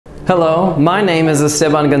Hello, my name is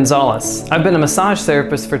Esteban Gonzalez. I've been a massage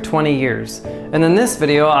therapist for 20 years, and in this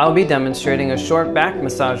video I'll be demonstrating a short back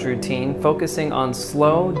massage routine focusing on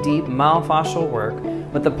slow, deep myofascial work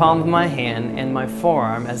with the palm of my hand and my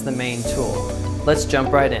forearm as the main tool. Let's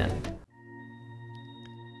jump right in.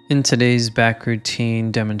 In today's back routine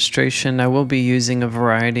demonstration, I will be using a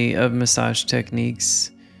variety of massage techniques.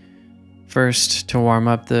 First, to warm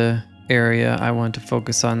up the area, I want to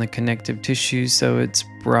focus on the connective tissue, so it's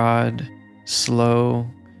broad, slow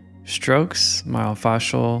strokes,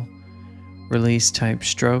 myofascial release type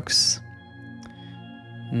strokes.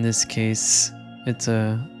 In this case, it's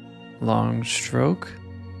a long stroke,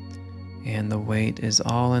 and the weight is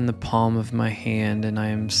all in the palm of my hand, and I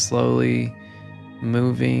am slowly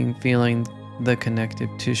moving, feeling the connective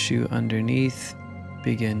tissue underneath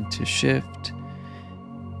begin to shift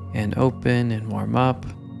and open and warm up.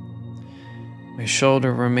 My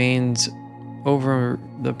shoulder remains over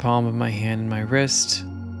the palm of my hand and my wrist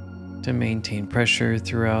to maintain pressure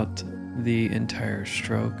throughout the entire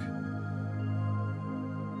stroke.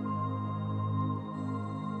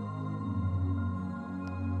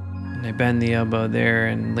 And I bend the elbow there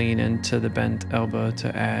and lean into the bent elbow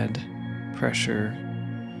to add pressure.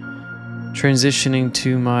 Transitioning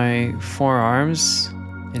to my forearms,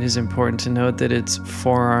 it is important to note that it's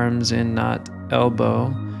forearms and not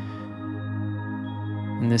elbow.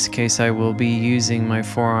 In this case, I will be using my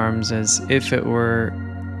forearms as if it were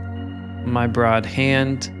my broad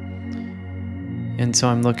hand. And so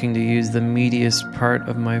I'm looking to use the medius part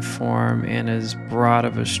of my forearm and as broad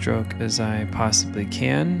of a stroke as I possibly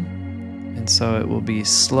can. And so it will be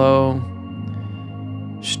slow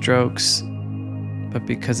strokes, but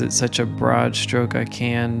because it's such a broad stroke, I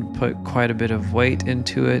can put quite a bit of weight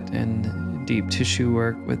into it and deep tissue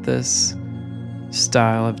work with this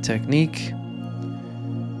style of technique.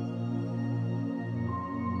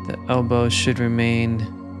 The elbow should remain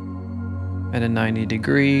at a 90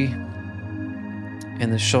 degree,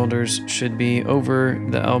 and the shoulders should be over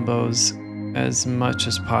the elbows as much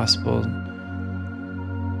as possible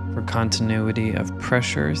for continuity of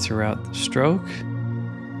pressure throughout the stroke.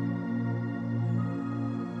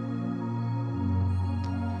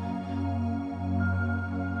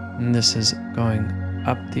 And this is going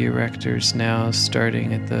up the erectors now,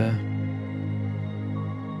 starting at the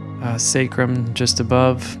sacrum just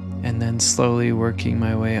above, and then slowly working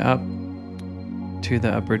my way up to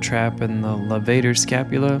the upper trap and the levator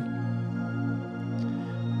scapula.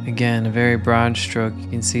 Again, a very broad stroke. You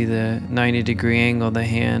can see the 90-degree angle. The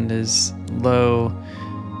hand is low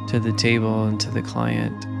to the table and to the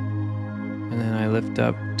client. And then I lift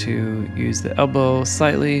up to use the elbow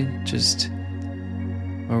slightly, just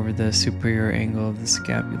over the superior angle of the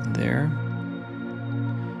scapula there.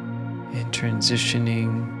 And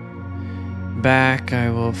transitioning back,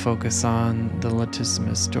 I will focus on the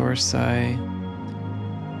latissimus dorsi.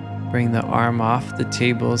 Bring the arm off the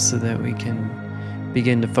table so that we can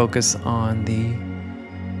begin to focus on the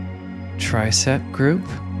tricep group.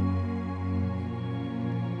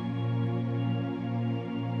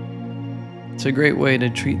 It's a great way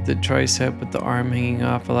to treat the tricep with the arm hanging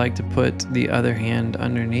off. I like to put the other hand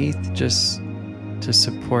underneath just to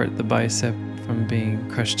support the bicep from being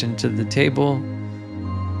crushed into the table.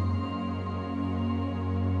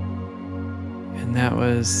 And that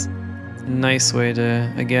was a nice way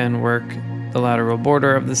to, again, work the lateral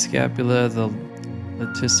border of the scapula, the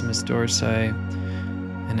latissimus dorsi.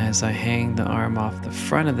 And as I hang the arm off the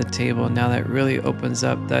front of the table, now that really opens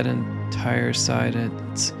up that entire side.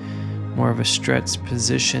 It's more of a stretched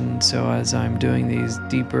position. So as I'm doing these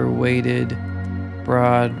deeper weighted,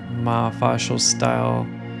 broad myofascial style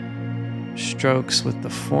strokes with the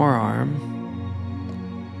forearm,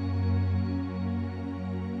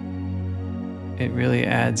 it really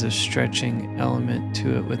adds a stretching element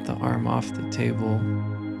to it with the arm off the table.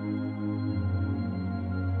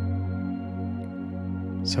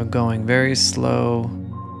 So going very slow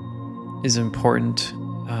is important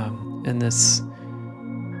in this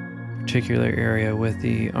particular area with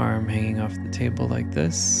the arm hanging off the table like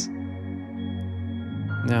this.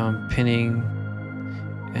 Now I'm pinning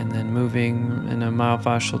and then moving in a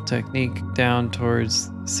myofascial technique down towards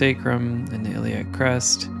sacrum and the iliac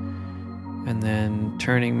crest, and then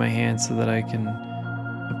turning my hand so that I can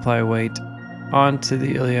apply weight onto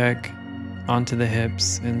the iliac, onto the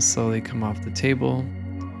hips, and slowly come off the table.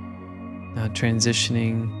 Now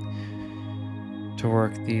transitioning to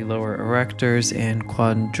work the lower erectors and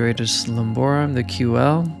quadratus lumborum, the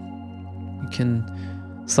QL. You can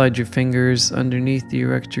slide your fingers underneath the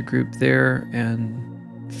erector group there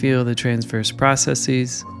and feel the transverse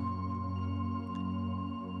processes.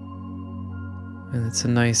 And it's a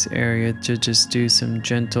nice area to just do some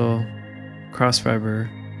gentle cross fiber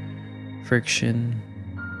friction.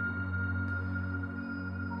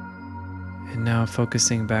 And now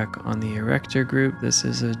focusing back on the erector group. This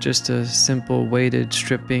is just a simple weighted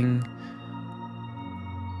stripping,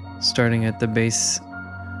 starting at the base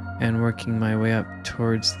and working my way up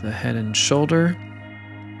towards the head and shoulder.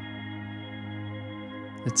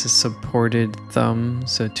 It's a supported thumb,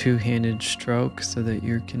 so two-handed stroke so that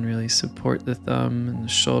you can really support the thumb, and the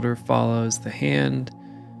shoulder follows the hand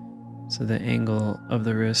so the angle of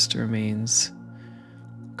the wrist remains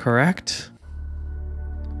correct.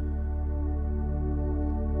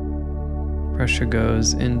 Pressure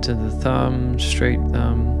goes into the thumb, straight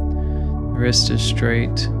thumb. The wrist is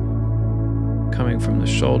straight, coming from the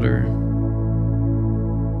shoulder.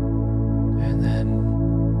 And then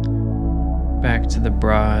back to the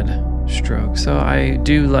broad stroke. So I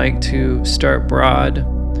do like to start broad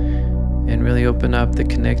and really open up the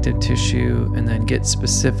connective tissue and then get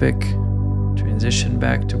specific, transition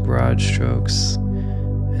back to broad strokes,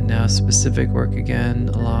 and now specific work again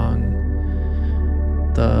along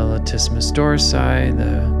the latissimus dorsi,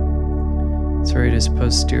 the serratus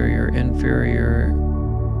posterior inferior,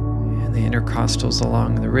 and the intercostals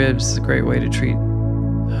along the ribs. It's a great way to treat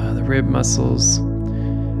the rib muscles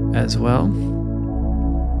as well.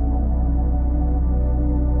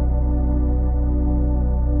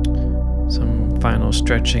 Some final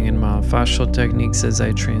stretching and myofascial techniques as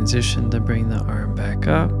I transition to bring the arm back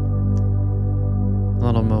up. A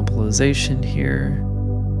little mobilization here.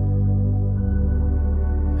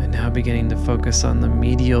 And now beginning to focus on the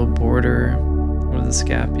medial border of the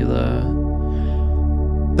scapula,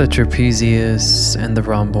 the trapezius, and the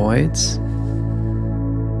rhomboids.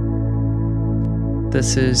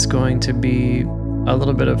 This is going to be a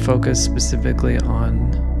little bit of focus specifically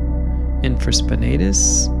on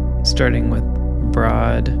infraspinatus, starting with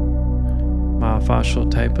broad myofascial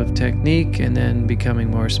type of technique and then becoming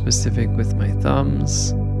more specific with my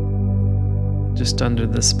thumbs just under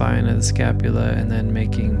the spine of the scapula and then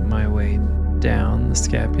making my way down the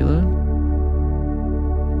scapula.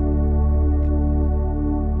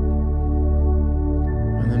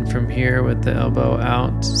 And then from here, with the elbow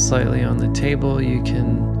out slightly on the table, you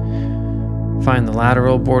can find the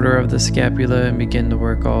lateral border of the scapula and begin to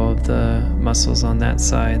work all of the muscles on that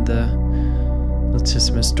side, the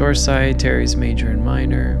latissimus dorsi, teres major and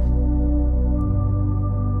minor.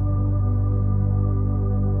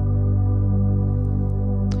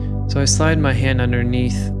 So I slide my hand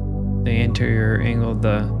underneath the anterior angle of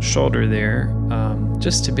the shoulder there,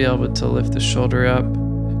 just to be able to lift the shoulder up.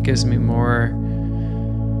 It gives me more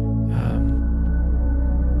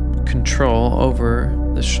control over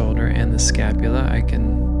the shoulder and the scapula. I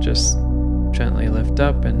can just gently lift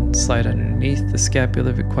up and slide underneath the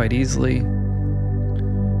scapula quite easily.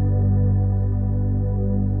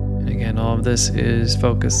 And again, all of this is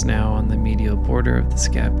focused now on the medial border of the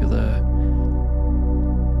scapula.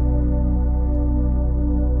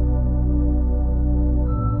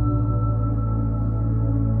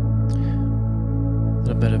 A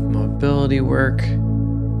little bit of mobility work.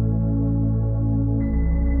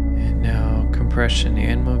 And now compression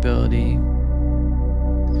and mobility.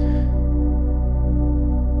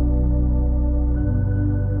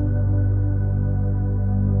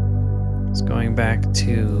 It's going back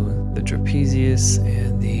to the trapezius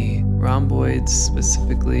and the rhomboids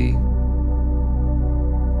specifically.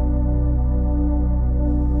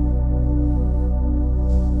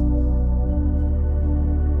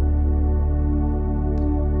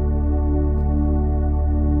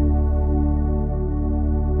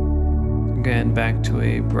 Again, back to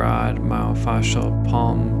a broad myofascial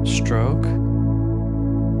palm stroke.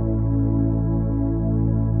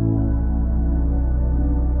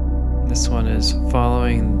 This one is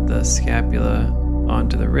following the scapula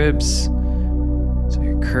onto the ribs. So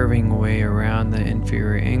you're curving away around the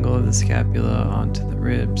inferior angle of the scapula onto the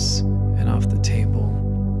ribs and off the table.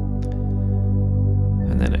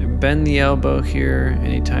 And then I bend the elbow here.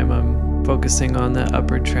 Anytime I'm focusing on the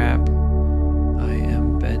upper trap, I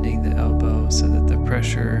am bending the elbow so that the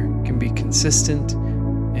pressure can be consistent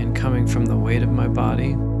and coming from the weight of my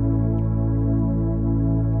body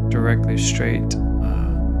directly straight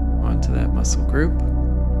onto that muscle group.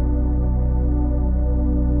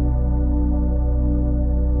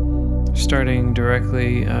 Starting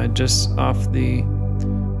directly just off the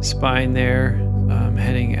spine there,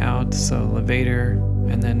 heading out, so levator,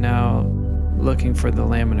 and then now looking for the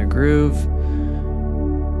laminar groove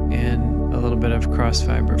and a little bit of cross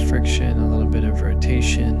fiber friction, a little bit of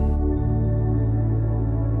rotation.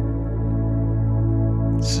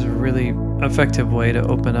 This is a really effective way to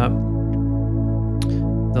open up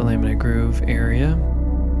the lamina groove area.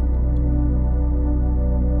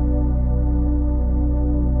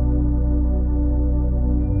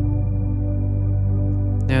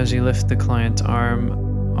 Now, as you lift the client's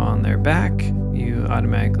arm on their back, you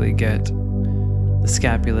automatically get the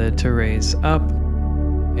scapula to raise up,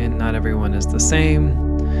 and not everyone is the same.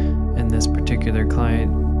 In this particular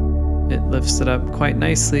client, it lifts it up quite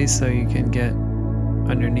nicely so you can get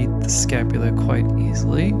underneath the scapula quite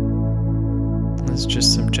easily. It's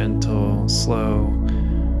just some gentle, slow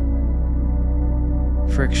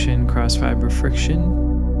friction, cross fiber friction.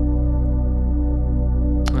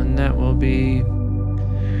 And that will be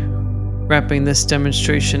wrapping this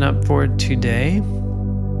demonstration up for today.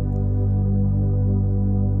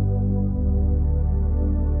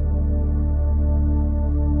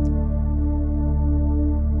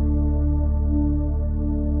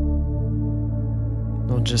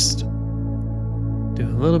 We'll just do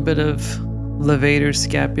a little bit of levator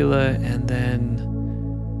scapula and then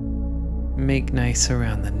make nice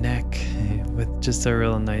around the neck with just a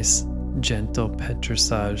real nice gentle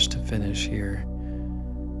petrissage to finish here.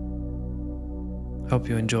 Hope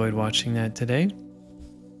you enjoyed watching that today.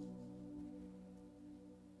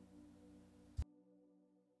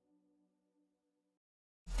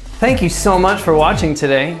 Thank you so much for watching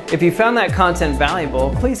today. If you found that content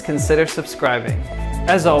valuable, please consider subscribing.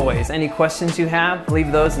 As always, any questions you have,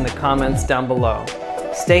 leave those in the comments down below.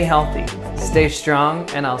 Stay healthy, stay strong,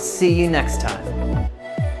 and I'll see you next time.